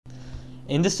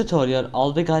In this tutorial,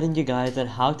 I'll be guiding you guys on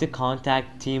how to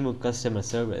contact Temu customer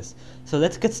service. So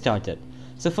let's get started.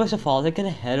 So first of all, you're gonna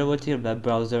head over to your web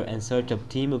browser and search up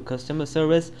Temu customer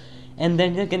service, and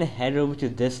then you're gonna head over to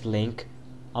this link.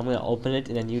 I'm gonna open it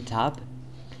in a new tab,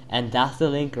 and that's the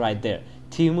link right there,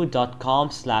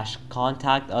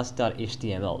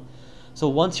 temu.com/contactus.html. So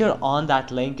once you're on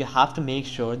that link, you have to make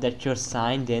sure that you're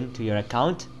signed in to your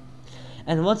account.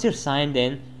 And once you're signed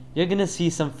in, you're gonna see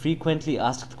some frequently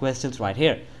asked questions right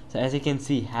here. So as you can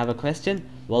see, have a question?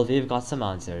 Well, we've got some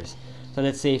answers. So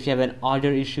let's say if you have an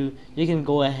order issue, you can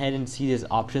go ahead and see these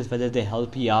options, whether they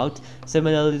help you out.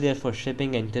 Similarly, they're for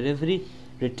shipping and delivery,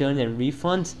 return and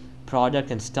refunds,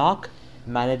 product and stock,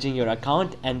 managing your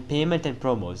account, and payment and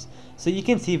promos. So you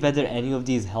can see whether any of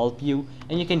these help you,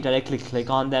 and you can directly click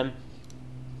on them,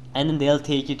 and then they'll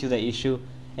take you to the issue,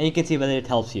 and you can see whether it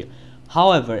helps you.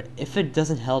 However, if it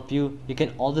doesn't help you, you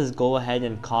can always go ahead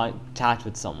and chat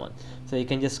with someone. So you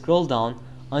can just scroll down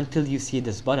until you see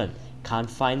this button. Can't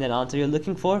find an answer you're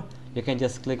looking for? You can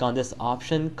just click on this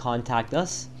option, contact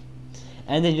us,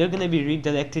 and then you're going to be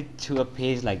redirected to a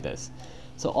page like this.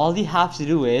 So all you have to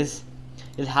do is,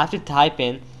 you'll have to type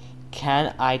in,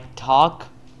 can I talk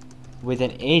with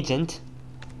an agent?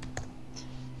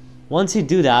 Once you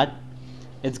do that,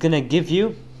 it's going to give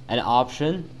you an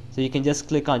option. So you can just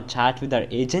click on chat with our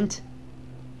agent,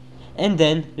 and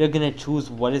then you're gonna choose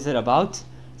what is it about.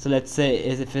 So let's say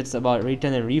if it's about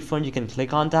return and refund, you can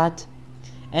click on that,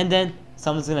 and then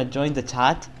someone's gonna join the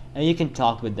chat and you can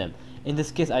talk with them. In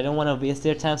this case, I don't want to waste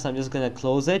their time, so I'm just gonna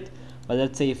close it. But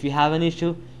let's say if you have an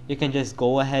issue, you can just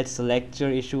go ahead, select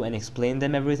your issue, and explain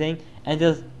them everything, and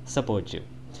they'll support you.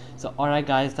 So alright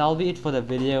guys, that'll be it for the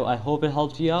video. I hope it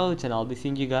helped you out, and I'll be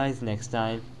seeing you guys next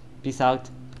time. Peace out.